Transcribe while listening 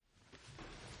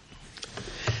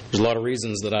There's a lot of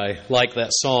reasons that I like that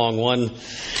song. One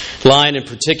line in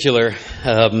particular is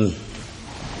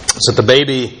that the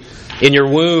baby in your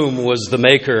womb was the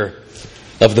maker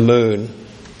of the moon.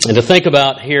 And to think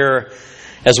about here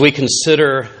as we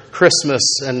consider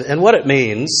Christmas and what it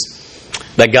means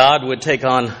that God would take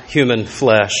on human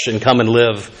flesh and come and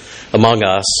live among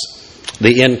us,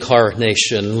 the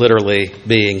incarnation literally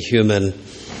being human,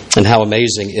 and how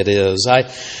amazing it is.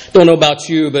 I don't know about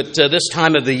you, but this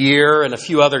time of the year and a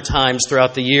few other times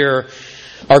throughout the year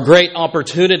are great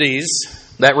opportunities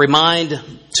that remind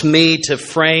me to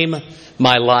frame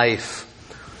my life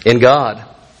in God.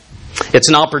 It's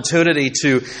an opportunity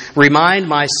to remind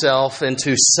myself and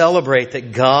to celebrate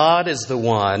that God is the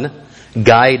one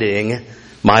guiding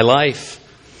my life,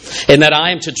 and that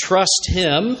I am to trust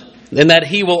Him, and that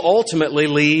He will ultimately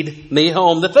lead me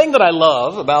home. The thing that I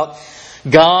love about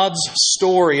God's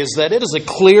story is that it is a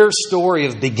clear story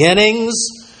of beginnings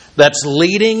that's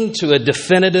leading to a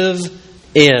definitive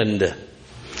end.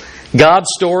 God's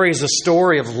story is a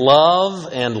story of love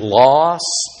and loss,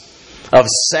 of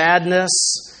sadness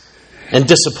and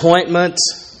disappointment,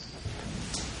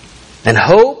 and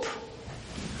hope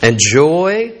and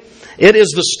joy. It is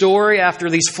the story after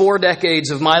these 4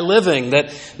 decades of my living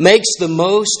that makes the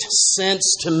most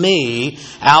sense to me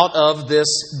out of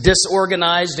this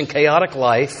disorganized and chaotic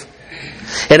life.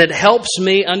 And it helps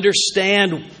me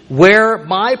understand where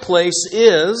my place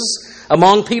is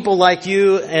among people like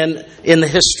you and in the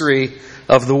history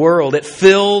of the world. It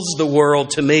fills the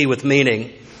world to me with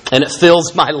meaning, and it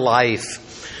fills my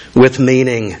life with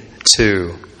meaning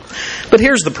too. But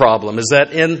here's the problem, is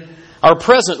that in our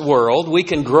present world, we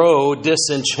can grow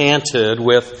disenchanted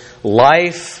with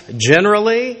life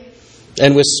generally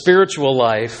and with spiritual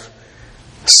life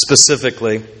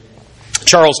specifically.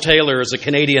 Charles Taylor is a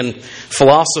Canadian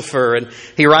philosopher, and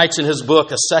he writes in his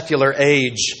book, A Secular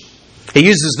Age, he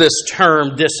uses this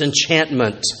term,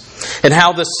 disenchantment, and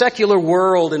how the secular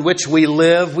world in which we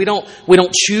live, we don't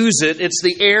choose it. It's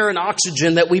the air and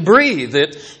oxygen that we breathe.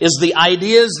 It is the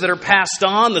ideas that are passed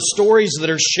on, the stories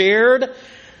that are shared.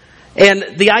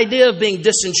 And the idea of being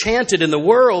disenchanted in the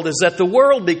world is that the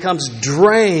world becomes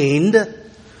drained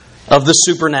of the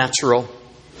supernatural.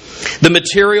 The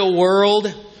material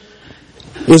world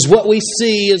is what we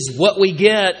see, is what we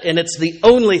get, and it's the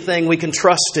only thing we can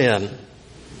trust in.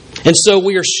 And so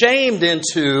we are shamed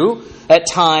into, at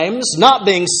times, not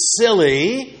being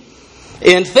silly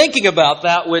in thinking about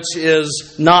that which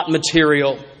is not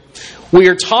material. We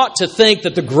are taught to think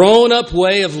that the grown-up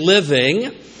way of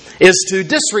living is to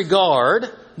disregard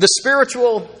the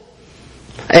spiritual,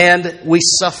 and we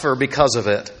suffer because of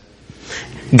it.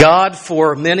 God,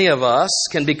 for many of us,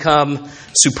 can become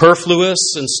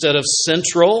superfluous instead of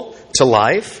central to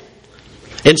life.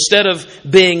 Instead of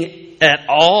being at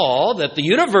all, that the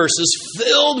universe is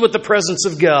filled with the presence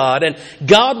of God, and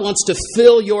God wants to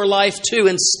fill your life too.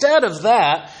 Instead of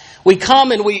that, we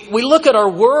come and we look at our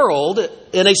world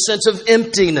in a sense of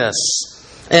emptiness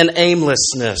and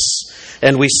aimlessness,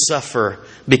 and we suffer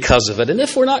because of it. And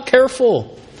if we're not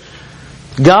careful,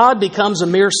 God becomes a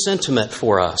mere sentiment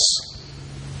for us.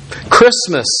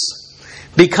 Christmas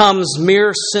becomes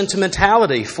mere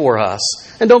sentimentality for us.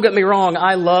 And don't get me wrong,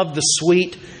 I love the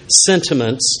sweet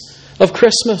sentiments of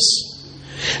Christmas.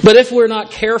 But if we're not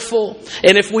careful,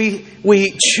 and if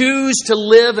we choose to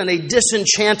live in a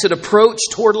disenchanted approach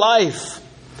toward life,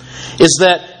 is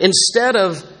that instead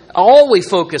of all we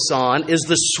focus on is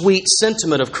the sweet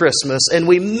sentiment of Christmas, and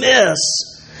we miss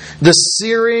the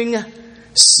searing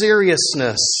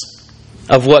seriousness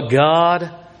of what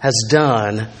God has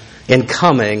done in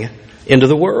coming into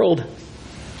the world.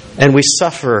 And we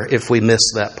suffer if we miss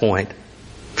that point.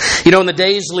 You know, in the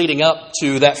days leading up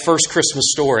to that first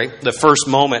Christmas story, the first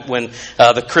moment when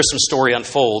the Christmas story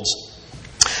unfolds,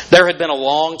 there had been a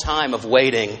long time of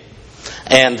waiting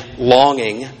and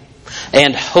longing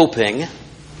and hoping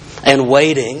and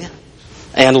waiting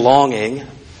and longing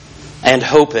and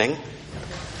hoping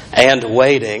and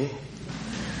waiting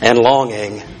and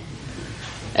longing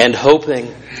and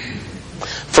hoping.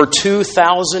 For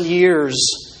 2,000 years,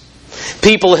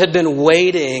 people had been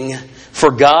waiting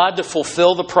for God to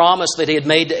fulfill the promise that He had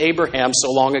made to Abraham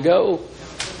so long ago.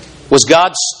 Was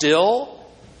God still?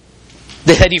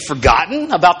 Had He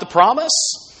forgotten about the promise?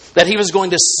 That He was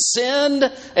going to send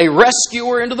a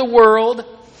rescuer into the world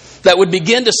that would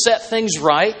begin to set things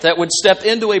right, that would step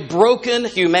into a broken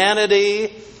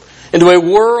humanity, into a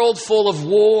world full of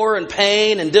war and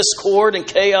pain and discord and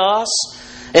chaos,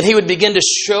 and He would begin to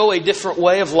show a different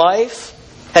way of life?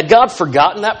 Had God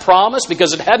forgotten that promise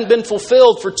because it hadn't been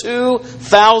fulfilled for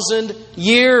 2,000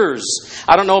 years?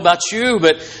 I don't know about you,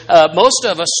 but most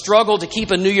of us struggle to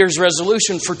keep a New Year's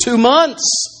resolution for 2 months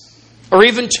or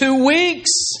even 2 weeks.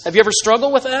 Have you ever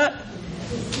struggled with that?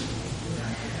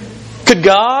 Could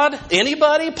God,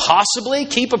 anybody, possibly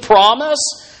keep a promise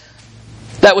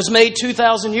that was made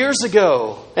 2,000 years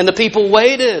ago? And the people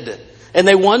waited, and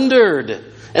they wondered,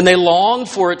 and they longed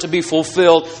for it to be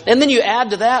fulfilled. And then you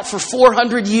add to that for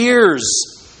 400 years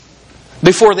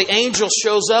before the angel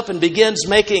shows up and begins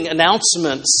making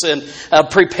announcements and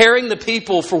preparing the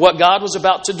people for what God was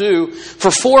about to do.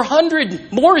 For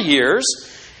 400 more years,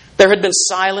 there had been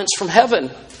silence from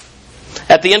heaven.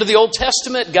 At the end of the Old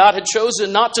Testament, God had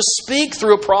chosen not to speak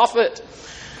through a prophet.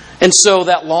 And so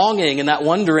that longing and that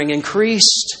wondering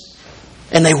increased.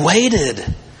 And they waited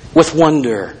with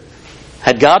wonder.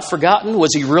 Had God forgotten?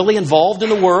 Was He really involved in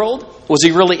the world? Was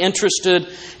He really interested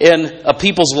in a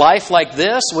people's life like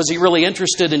this? Was He really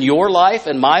interested in your life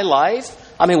and my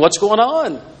life? I mean, what's going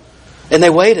on? And they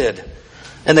waited.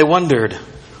 And they wondered.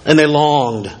 And they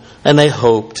longed. And they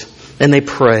hoped. And they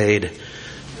prayed.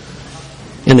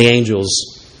 And the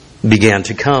angels began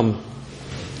to come.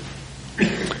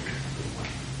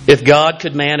 If God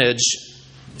could manage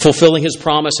fulfilling His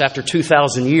promise after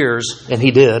 2,000 years, and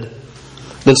He did,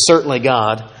 then certainly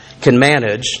God can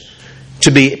manage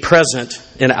to be present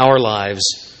in our lives.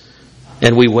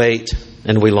 And we wait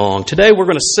and we long. Today we're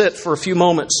going to sit for a few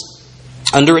moments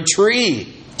under a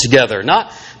tree together.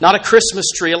 Not a Christmas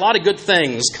tree. A lot of good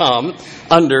things come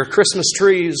under Christmas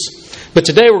trees. But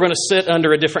today we're going to sit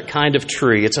under a different kind of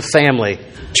tree. It's a family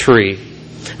tree.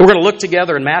 And we're going to look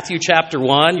together in Matthew chapter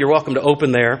 1. You're welcome to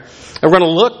open there. And we're going to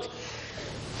look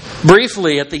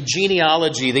briefly at the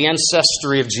genealogy, the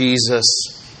ancestry of Jesus.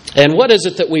 And what is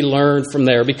it that we learn from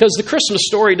there? Because the Christmas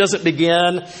story doesn't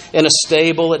begin in a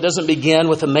stable. It doesn't begin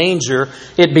with a manger.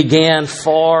 It began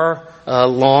far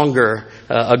longer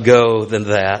ago than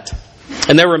that.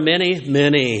 And there were many,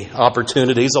 many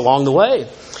opportunities along the way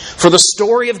for the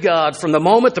story of God, from the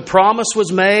moment the promise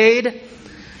was made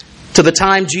to the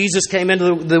time Jesus came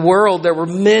into the world. There were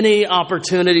many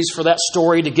opportunities for that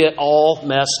story to get all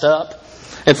messed up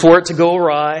and for it to go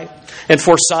awry and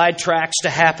for sidetracks to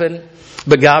happen.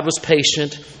 But God was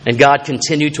patient and God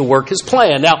continued to work His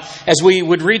plan. Now, as we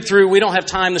would read through, we don't have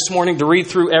time this morning to read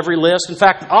through every list. In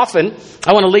fact, often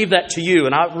I want to leave that to you.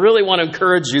 And I really want to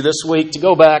encourage you this week to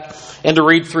go back and to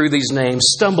read through these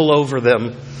names, stumble over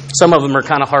them. Some of them are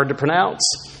kind of hard to pronounce.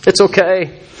 It's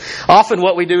okay. Often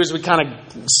what we do is we kind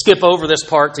of skip over this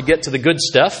part to get to the good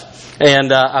stuff.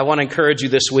 And I want to encourage you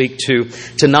this week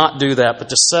to not do that, but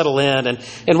to settle in. And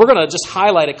we're going to just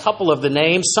highlight a couple of the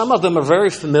names. Some of them are very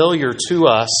familiar to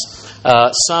us.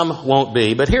 Some won't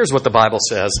be. But here's what the Bible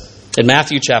says in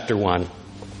Matthew chapter 1.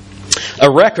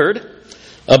 A record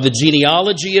of the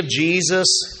genealogy of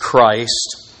Jesus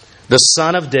Christ, the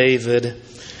son of David,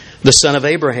 the son of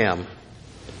Abraham.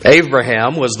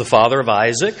 Abraham was the father of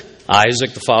Isaac.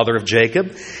 Isaac, the father of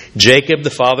Jacob. Jacob, the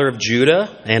father of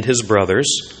Judah and his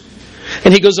brothers.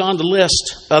 And he goes on to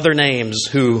list other names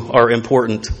who are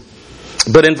important.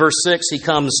 But in verse 6, he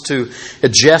comes to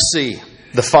Jesse,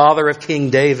 the father of King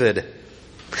David.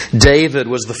 David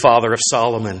was the father of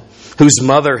Solomon, whose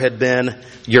mother had been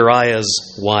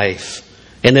Uriah's wife.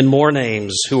 And then more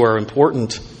names who are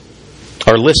important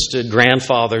are listed: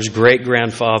 grandfathers,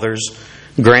 great-grandfathers,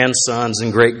 grandsons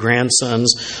and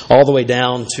great-grandsons, all the way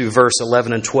down to verse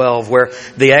 11 and 12, where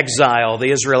the exile,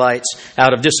 the Israelites,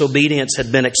 out of disobedience,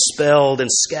 had been expelled and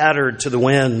scattered to the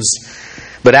winds.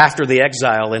 But after the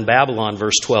exile in Babylon,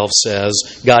 verse 12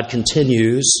 says, God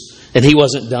continues, and He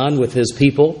wasn't done with His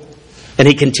people, and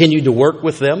He continued to work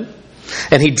with them,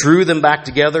 and He drew them back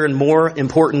together, and more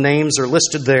important names are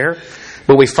listed there.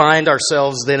 But we find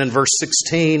ourselves then in verse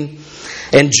 16,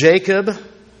 and Jacob,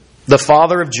 the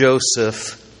father of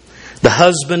Joseph, the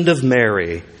husband of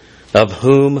Mary, of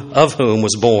whom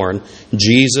was born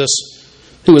Jesus,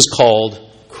 who is called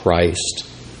Christ,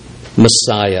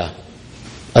 Messiah,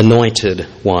 Anointed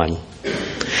One.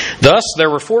 Thus, there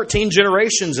were 14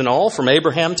 generations in all from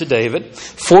Abraham to David,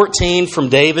 14 from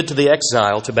David to the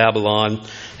exile to Babylon,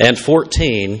 and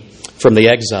 14 from the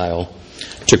exile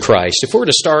to Christ. If we were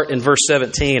to start in verse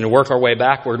 17 and work our way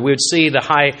backward, we would see the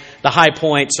high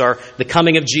points are the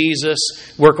coming of Jesus,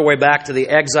 work our way back to the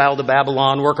exile to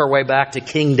Babylon, work our way back to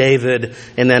King David,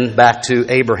 and then back to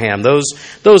Abraham. Those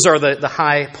are the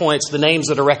high points, the names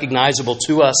that are recognizable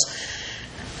to us.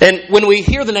 And when we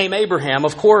hear the name Abraham,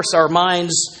 of course, our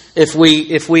minds, if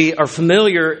we are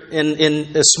familiar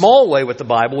in a small way with the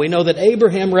Bible, we know that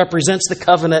Abraham represents the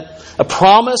covenant, a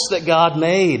promise that God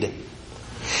made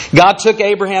God took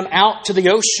Abraham out to the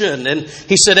ocean and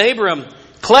He said, Abram,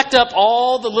 collect up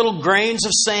all the little grains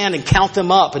of sand and count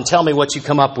them up and tell me what you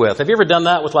come up with. Have you ever done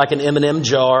that with like an M&M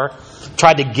jar?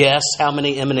 Tried to guess how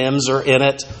many M&Ms are in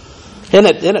it?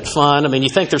 Isn't it fun? I mean, you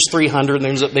think there's 300 and there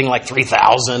ends up being like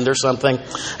 3,000 or something.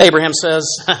 Abraham says,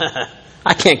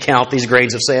 I can't count these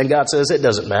grains of sand. God says, it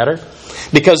doesn't matter.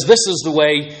 Because this is the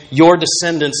way your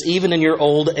descendants, even in your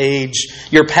old age,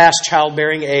 your past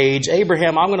childbearing age,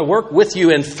 Abraham, I'm going to work with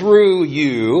you and through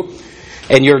you,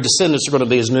 and your descendants are going to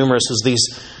be as numerous as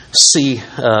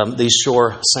these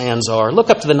shore sands are. Look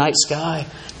up to the night sky.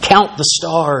 Count the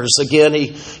stars. Again,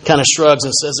 he kind of shrugs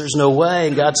and says, there's no way.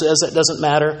 And God says, that doesn't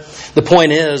matter. The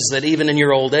point is that even in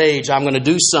your old age, I'm going to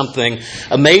do something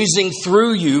amazing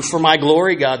through you for my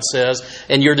glory, God says,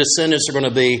 and your descendants are going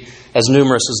to be as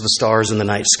numerous as the stars in the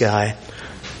night sky.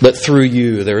 But through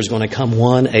you, there is going to come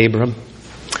one, Abram.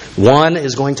 One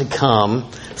is going to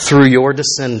come through your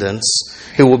descendants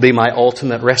who will be my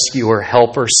ultimate rescuer,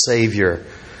 helper, savior.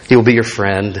 He will be your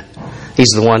friend. He's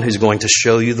the one who's going to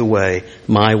show you the way,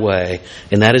 my way,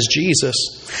 and that is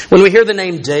Jesus. When we hear the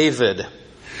name David,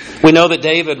 we know that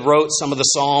David wrote some of the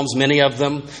Psalms, many of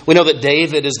them. We know that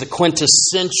David is the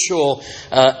quintessential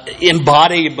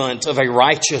embodiment of a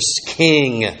righteous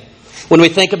king. When we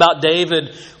think about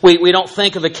David, we don't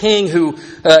think of a king who,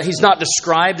 he's not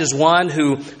described as one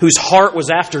whose heart was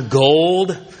after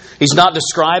gold. He's not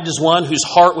described as one whose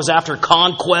heart was after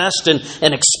conquest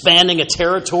and expanding a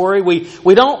territory.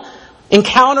 We don't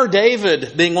encounter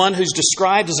David being one who's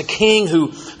described as a king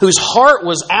whose heart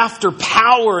was after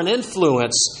power and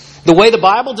influence. The way the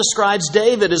Bible describes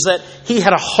David is that he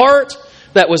had a heart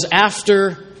that was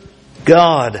after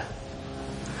God.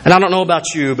 And I don't know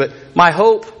about you, but my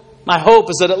hope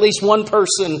is that at least one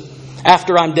person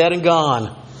after I'm dead and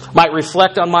gone might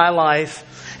reflect on my life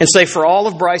and say, for all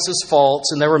of Brice's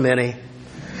faults, and there were many,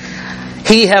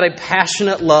 he had a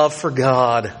passionate love for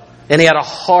God, and he had a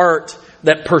heart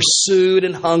that pursued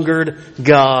and hungered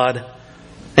God,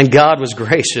 and God was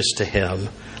gracious to him.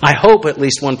 I hope at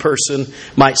least one person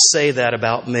might say that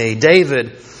about me.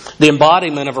 David, the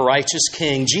embodiment of a righteous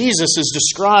king. Jesus is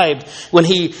described when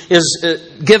he is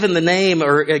given the name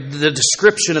or the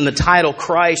description and the title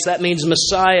Christ. That means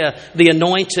Messiah, the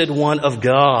anointed one of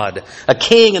God. A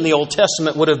king in the Old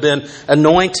Testament would have been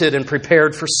anointed and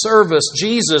prepared for service.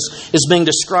 Jesus is being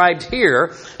described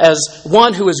here as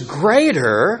one who is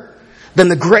greater than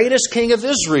the greatest king of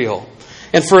Israel.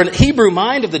 And for a Hebrew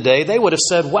mind of the day, they would have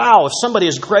said, wow, if somebody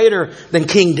is greater than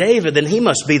King David, then he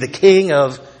must be the King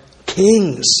of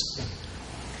Kings.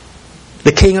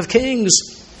 The King of Kings.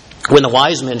 When the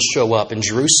wise men show up in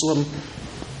Jerusalem,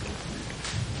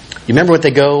 you remember what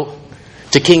they go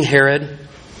to King Herod?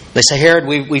 They say, Herod,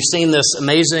 we've seen this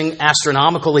amazing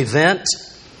astronomical event,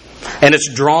 and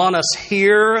it's drawn us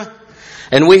here,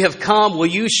 and we have come. Will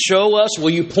you show us? Will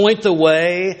you point the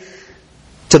way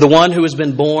to the one who has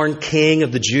been born King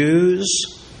of the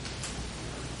Jews?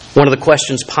 One of the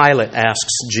questions Pilate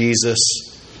asks Jesus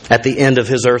at the end of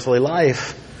his earthly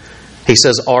life. He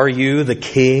says, are you the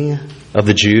King of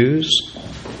the Jews?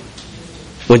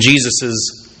 When Jesus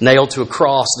is nailed to a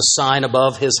cross, the sign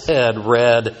above his head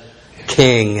read,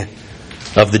 King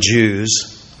of the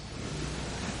Jews.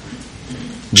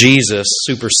 Jesus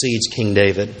supersedes King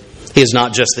David. He is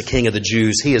not just the King of the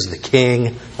Jews, he is the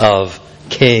King of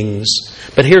Kings.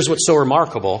 But here's what's so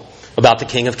remarkable about the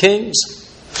King of Kings,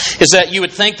 is that you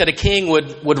would think that a king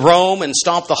would roam and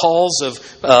stomp the halls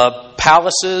of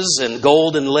palaces and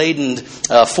golden-laden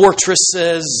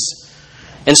fortresses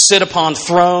and sit upon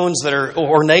thrones that are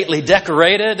ornately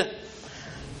decorated.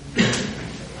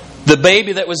 The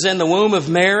baby that was in the womb of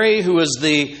Mary, who was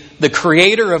the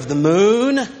creator of the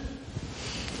moon,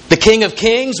 the King of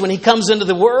Kings, when he comes into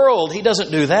the world, he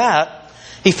doesn't do that.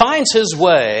 He finds his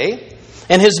way,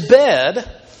 and his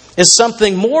bed is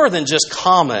something more than just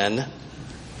common.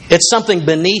 It's something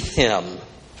beneath him.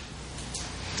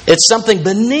 It's something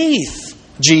beneath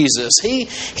Jesus.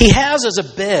 He has as a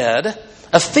bed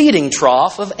a feeding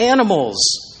trough of animals.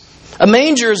 A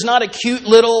manger is not a cute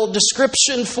little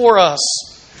description for us.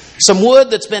 Some wood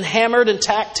that's been hammered and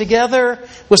tacked together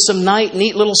with some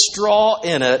neat little straw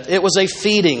in it. It was a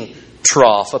feeding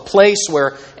trough, a place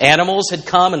where animals had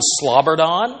come and slobbered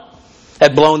on,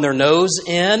 had blown their nose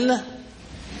in.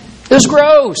 It was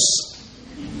gross.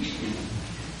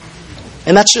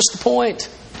 And that's just the point.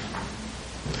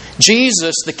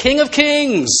 Jesus, the King of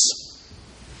Kings,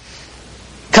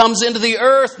 comes into the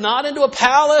earth, not into a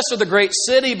palace or the great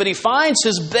city, but he finds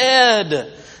his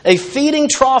bed, a feeding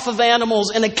trough of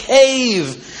animals in a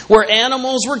cave where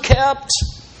animals were kept.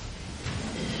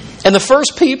 And the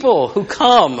first people who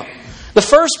come The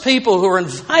first people who are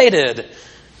invited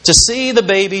to see the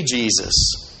baby Jesus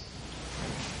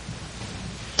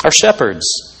are shepherds,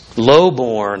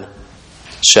 low-born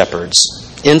shepherds,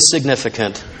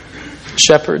 insignificant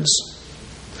shepherds.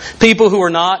 People who are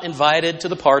not invited to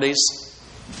the parties.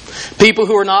 People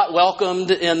who are not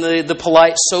welcomed in the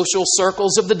polite social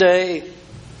circles of the day.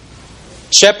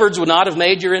 Shepherds would not have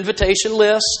made your invitation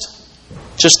list,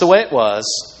 just the way it was.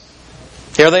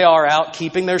 Here they are out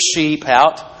keeping their sheep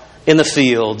out in the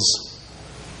fields.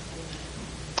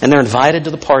 And they're invited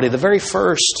to the party, the very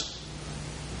first.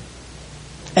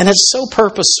 And it's so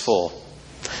purposeful.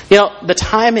 You know, the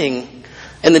timing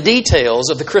and the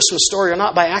details of the Christmas story are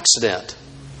not by accident.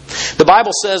 The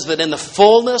Bible says that in the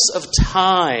fullness of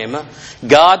time,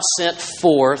 God sent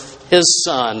forth His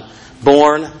Son,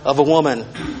 born of a woman.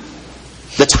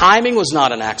 The timing was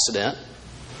not an accident.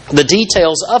 The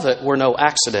details of it were no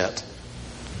accident.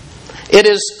 It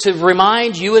is to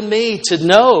remind you and me to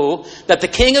know that the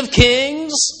King of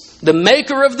Kings, the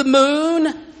maker of the moon,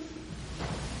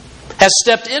 has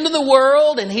stepped into the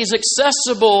world and He's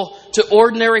accessible to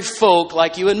ordinary folk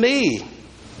like you and me.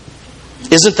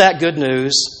 Isn't that good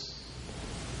news?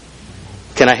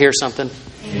 Can I hear something?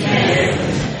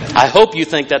 Yes. I hope you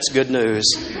think that's good news.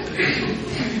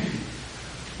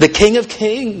 The King of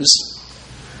Kings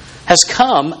has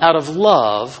come out of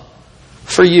love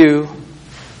for you.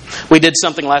 We did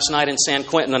something last night in San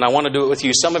Quentin, and I want to do it with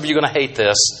you. Some of you are going to hate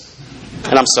this,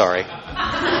 and I'm sorry.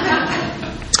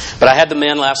 But I had the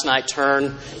men last night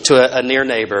turn to a near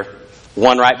neighbor,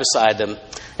 one right beside them,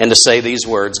 and to say these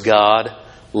words, God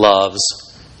loves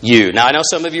you. Now, I know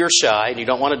some of you are shy, and you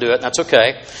don't want to do it, and that's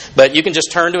okay. But you can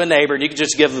just turn to a neighbor, and you can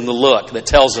just give them the look that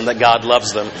tells them that God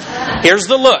loves them. Here's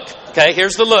the look, okay?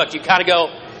 Here's the look. You kind of go,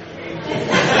 all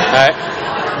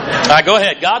right, go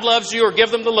ahead. God loves you, or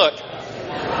give them the look.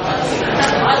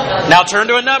 Now turn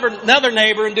to another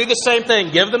neighbor and do the same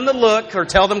thing. Give them the look or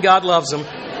tell them God loves them.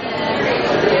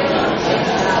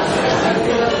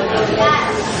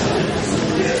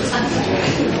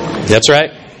 That's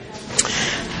right.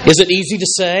 Is it easy to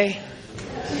say?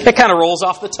 It kind of rolls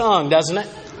off the tongue, doesn't it?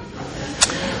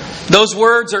 Those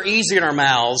words are easy in our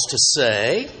mouths to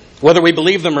say. Whether we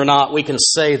believe them or not, we can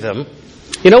say them.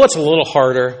 You know what's a little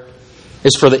harder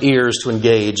is for the ears to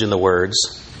engage in the words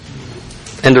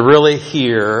and to really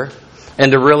hear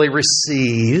and to really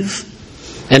receive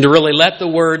and to really let the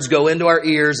words go into our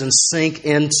ears and sink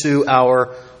into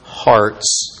our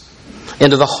hearts,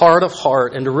 into the heart of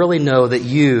heart, and to really know that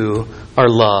you are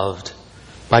loved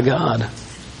by God.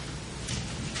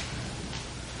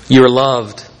 You are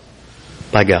loved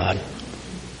by God.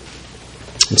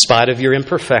 In spite of your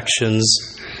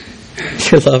imperfections,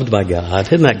 you're loved by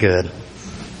God. Isn't that good?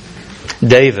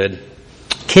 David,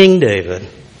 King David,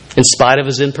 in spite of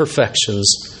his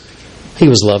imperfections, he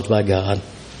was loved by God.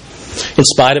 In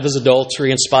spite of his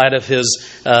adultery, in spite of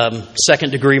his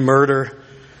second-degree murder,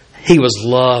 he was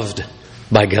loved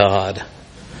by God.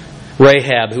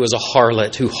 Rahab, who was a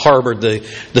harlot, who harbored the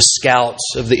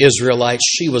scouts of the Israelites,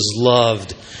 she was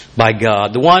loved by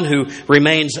God. The one who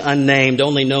remains unnamed,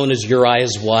 only known as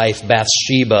Uriah's wife,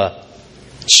 Bathsheba,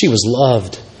 she was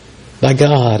loved by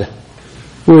God.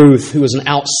 Ruth, who was an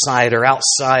outsider,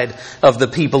 outside of the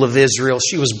people of Israel,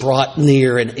 she was brought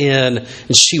near and in,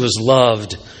 and she was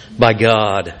loved by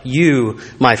God. You,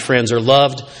 my friends, are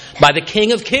loved by the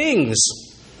King of Kings.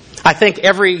 I think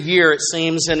every year it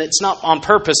seems, and it's not on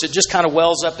purpose, it just kind of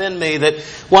wells up in me that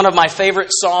one of my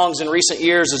favorite songs in recent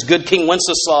years is Good King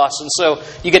Wenceslas. And so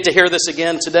you get to hear this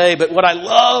again today. But what I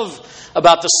love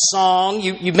about the song,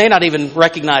 you may not even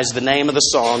recognize the name of the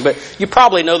song, but you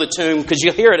probably know the tune because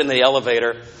you hear it in the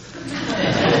elevator.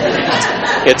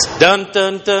 It's dun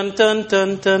dun dun dun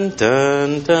dun dun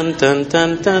dun dun dun dun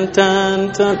dun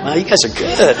dun dun. Oh, you guys are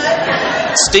good.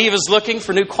 Steve is looking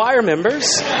for new choir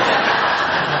members.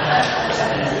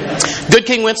 Good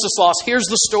King Wenceslas, here's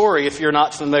the story if you're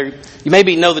not familiar. You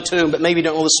maybe know the tune, but maybe you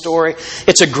don't know the story.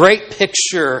 It's a great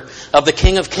picture of the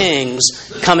King of Kings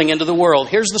coming into the world.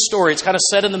 Here's the story. It's kind of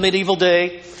set in the medieval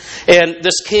day. And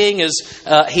this king is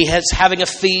having a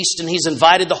feast, and he's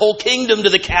invited the whole kingdom to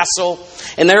the castle.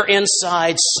 And they're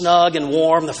inside, snug and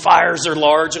warm. The fires are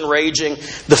large and raging.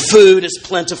 The food is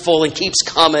plentiful and keeps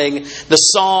coming. The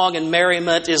song and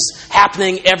merriment is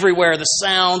happening everywhere. The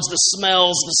sounds, the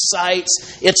smells, the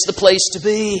sights. It's the place to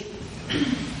be.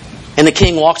 And the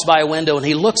king walks by a window and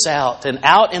he looks out. And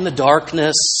out in the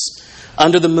darkness,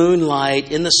 under the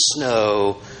moonlight, in the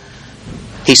snow,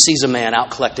 he sees a man out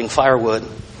collecting firewood.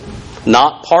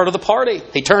 Not part of the party.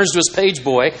 He turns to his page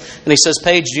boy and he says,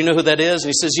 "Page, do you know who that is?" And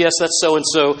he says, "Yes, that's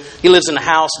so-and-so. He lives in a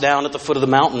house down at the foot of the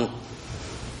mountain."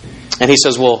 And he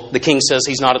says, well, the king says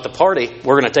he's not at the party.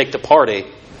 We're going to take the party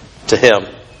to him.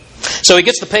 So he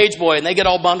gets the page boy, and they get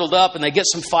all bundled up, and they get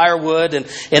some firewood,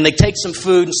 and they take some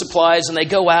food and supplies, and they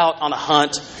go out on a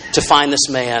hunt to find this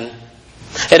man.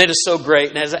 And it is so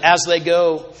great. And as they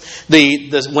go,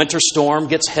 the winter storm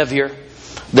gets heavier.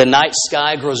 The night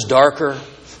sky grows darker.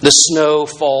 The snow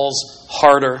falls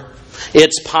harder.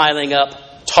 It's piling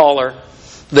up taller.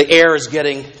 The air is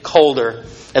getting colder.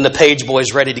 And the page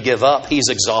boy's ready to give up. He's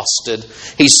exhausted.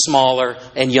 He's smaller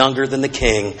and younger than the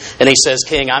king. And he says,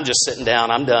 King, I'm just sitting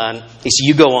down. I'm done. He says,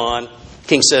 you go on.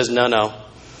 King says, no.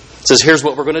 He says, here's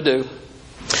what we're going to do.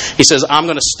 He says, I'm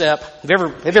going to step. Have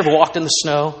you ever walked in the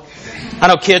snow? I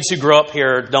know kids who grow up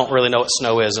here don't really know what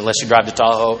snow is unless you drive to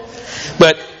Tahoe.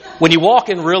 But when you walk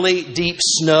in really deep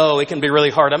snow, it can be really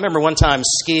hard. I remember one time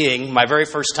skiing, my very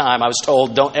first time, I was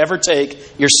told, don't ever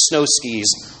take your snow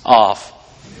skis off.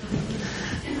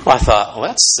 Well, I thought, well,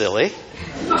 that's silly.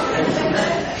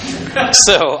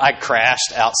 So I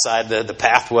crashed outside the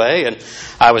pathway, and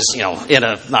I was, in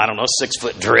a,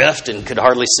 6-foot drift and could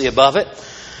hardly see above it.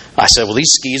 I said, well,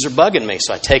 these skis are bugging me.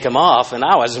 So I take them off, and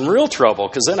I was in real trouble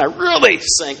because then I really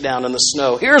sank down in the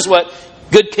snow. Here's what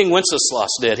good King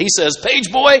Wenceslas did. He says,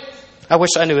 page boy, I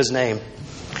wish I knew his name.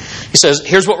 He says,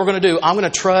 here's what we're going to do. I'm going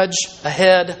to trudge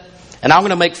ahead, and I'm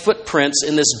going to make footprints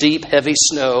in this deep, heavy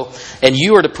snow. And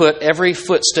you are to put every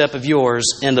footstep of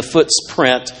yours in the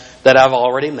footprint that I've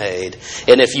already made.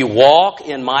 And if you walk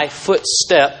in my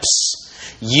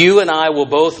footsteps, you and I will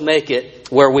both make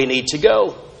it where we need to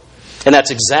go. And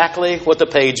that's exactly what the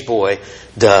page boy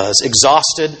does.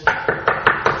 Exhausted,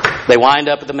 they wind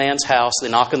up at the man's house. They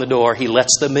knock on the door. He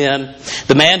lets them in.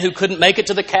 The man who couldn't make it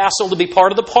to the castle to be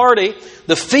part of the party,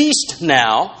 the feast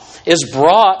now is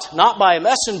brought not by a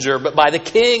messenger, but by the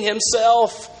king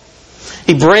himself.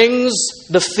 He brings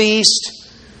the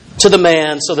feast to the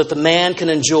man so that the man can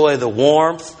enjoy the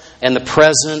warmth and the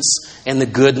presence and the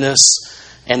goodness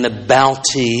and the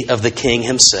bounty of the king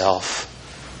himself.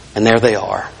 And there they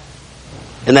are.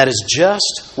 And that is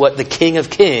just what the King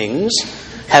of Kings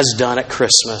has done at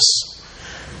Christmas.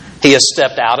 He has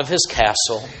stepped out of his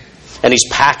castle, and he's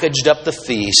packaged up the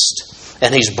feast,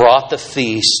 and he's brought the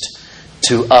feast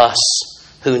to us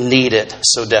who need it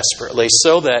so desperately,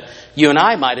 so that you and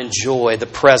I might enjoy the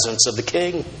presence of the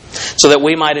King, so that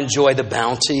we might enjoy the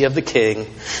bounty of the King,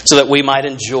 so that we might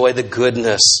enjoy the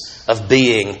goodness of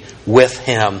being with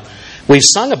him. We've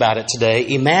sung about it today,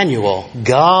 Emmanuel,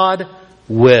 God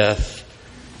with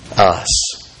us.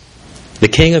 The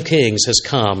King of Kings has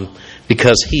come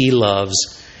because he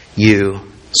loves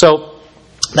you. So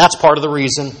that's part of the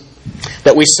reason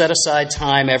that we set aside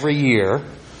time every year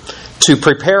to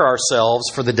prepare ourselves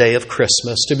for the day of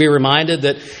Christmas, to be reminded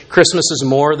that Christmas is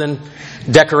more than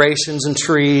decorations and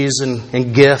trees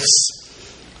and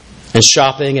gifts and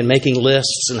shopping and making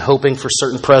lists and hoping for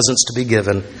certain presents to be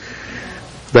given.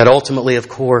 That ultimately, of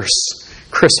course,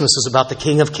 Christmas is about the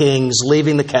King of Kings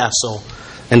leaving the castle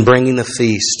and bringing the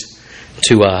feast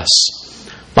to us.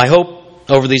 My hope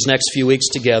over these next few weeks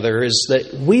together is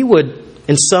that we would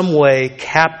in some way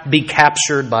be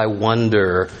captured by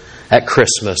wonder at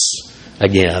Christmas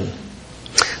again.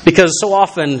 Because so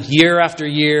often, year after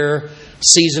year,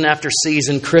 season after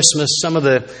season, Christmas,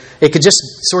 it could just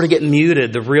sort of get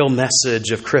muted. The real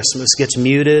message of Christmas gets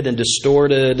muted and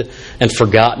distorted and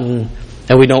forgotten,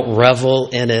 and we don't revel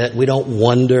in it. We don't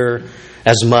wonder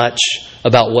as much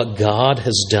about what God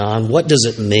has done. What does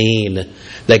it mean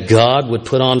that God would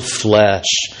put on flesh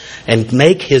and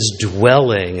make his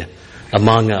dwelling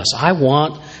among us? I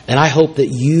want and I hope that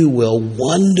you will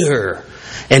wonder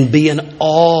and be in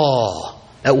awe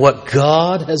at what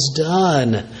God has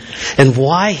done and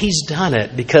why he's done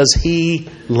it, because he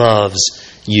loves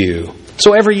you.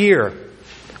 So every year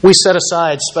we set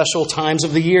aside special times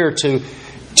of the year to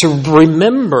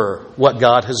remember what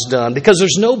God has done, because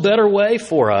there's no better way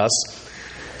for us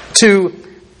to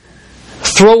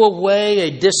throw away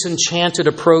a disenchanted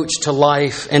approach to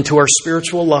life and to our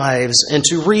spiritual lives, and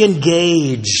to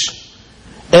re-engage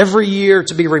every year,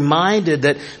 to be reminded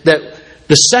that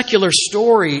the secular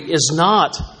story is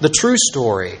not the true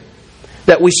story.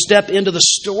 That we step into the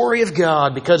story of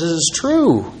God because it is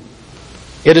true.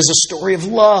 It is a story of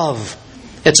love.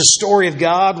 It's a story of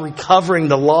God recovering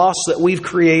the loss that we've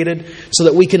created so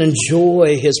that we can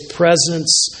enjoy his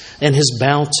presence and his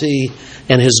bounty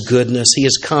and his goodness. He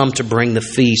has come to bring the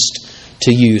feast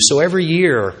to you. So every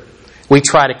year we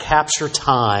try to capture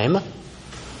time,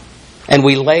 and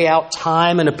we lay out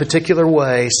time in a particular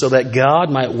way so that God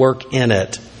might work in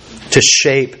it to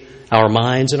shape our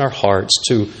minds and our hearts,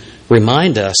 to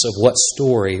remind us of what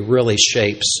story really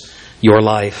shapes your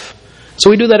life. So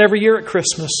we do that every year at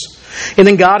Christmas. And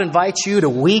then God invites you to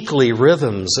weekly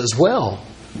rhythms as well,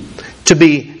 to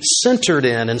be centered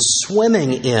in and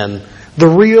swimming in the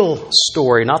real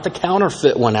story, not the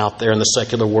counterfeit one out there in the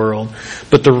secular world,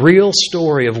 but the real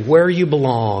story of where you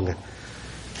belong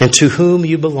and to whom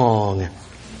you belong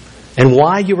and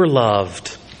why you were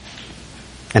loved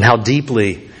and how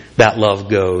deeply that love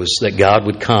goes, that God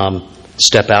would come,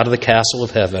 step out of the castle of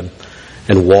heaven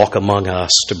and walk among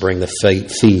us to bring the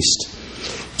feast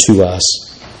to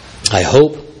us. I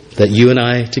hope that you and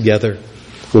I together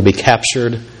will be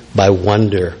captured by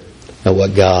wonder at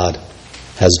what God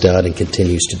has done and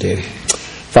continues to do.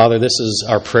 Father, this is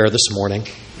our prayer this morning.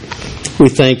 We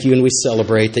thank you and we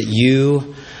celebrate that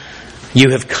you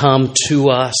have come to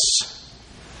us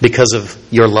because of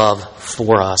your love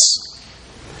for us.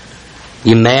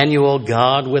 Emmanuel,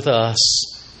 God with us.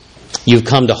 You've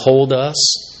come to hold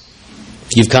us.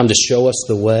 You've come to show us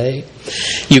the way.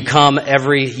 You come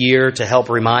every year to help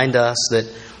remind us that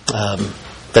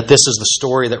this is the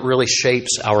story that really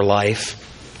shapes our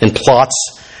life and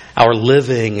plots our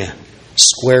living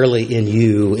squarely in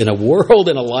you, in a world,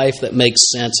 in a life that makes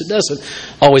sense. It doesn't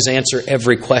always answer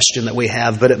every question that we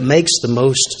have, but it makes the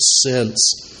most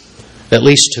sense, at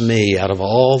least to me, out of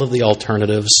all of the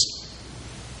alternatives.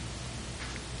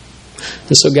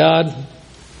 And so, God,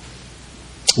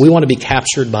 we want to be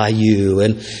captured by you.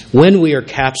 And when we are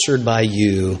captured by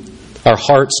you, our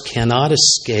hearts cannot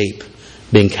escape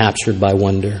being captured by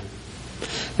wonder.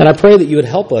 And I pray that you would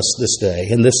help us this day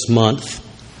and this month,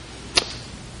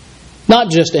 not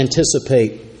just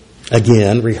anticipate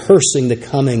again, rehearsing the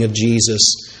coming of Jesus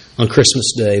on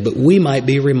Christmas Day, but we might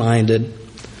be reminded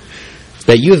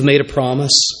that you have made a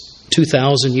promise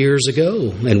 2,000 years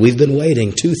ago, and we've been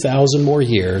waiting 2,000 more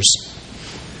years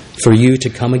for you to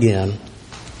come again.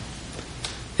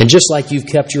 And just like you've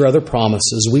kept your other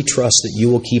promises, we trust that you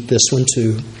will keep this one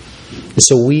too. And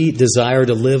so we desire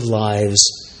to live lives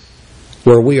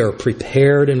where we are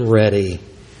prepared and ready.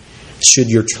 Should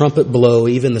your trumpet blow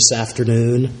even this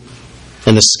afternoon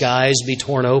and the skies be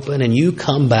torn open and you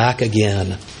come back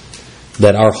again,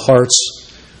 that our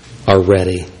hearts are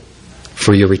ready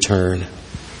for your return.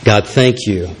 God, thank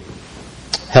you.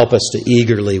 Help us to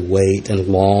eagerly wait and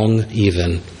long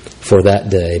even for that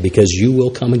day, because you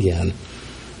will come again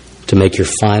to make your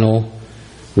final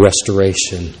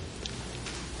restoration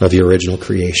of your original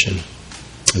creation.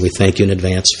 And we thank you in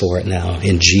advance for it now.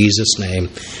 In Jesus' name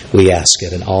we ask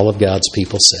it. And all of God's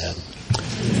people said,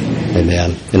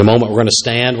 amen. In a moment we're going to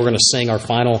stand. We're going to sing our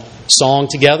final song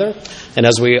together. And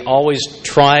as we always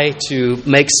try to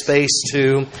make space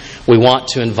to, we want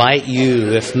to invite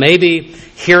you, if maybe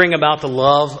hearing about the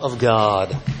love of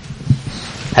God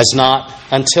has not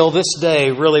until this day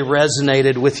really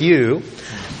resonated with you,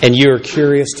 and you're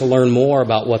curious to learn more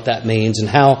about what that means and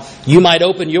how you might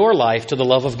open your life to the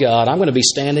love of God, I'm going to be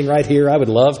standing right here. I would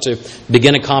love to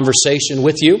begin a conversation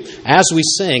with you as we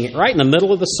sing right in the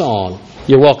middle of the song.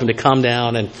 You're welcome to come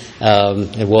down and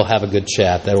we'll have a good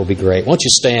chat. That will be great. Won't you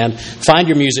stand, find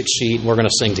your music sheet, and we're going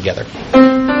to sing together.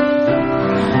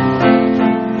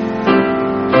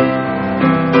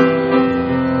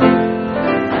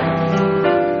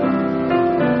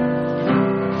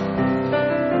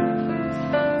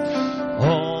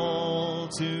 All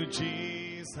to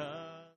Jesus.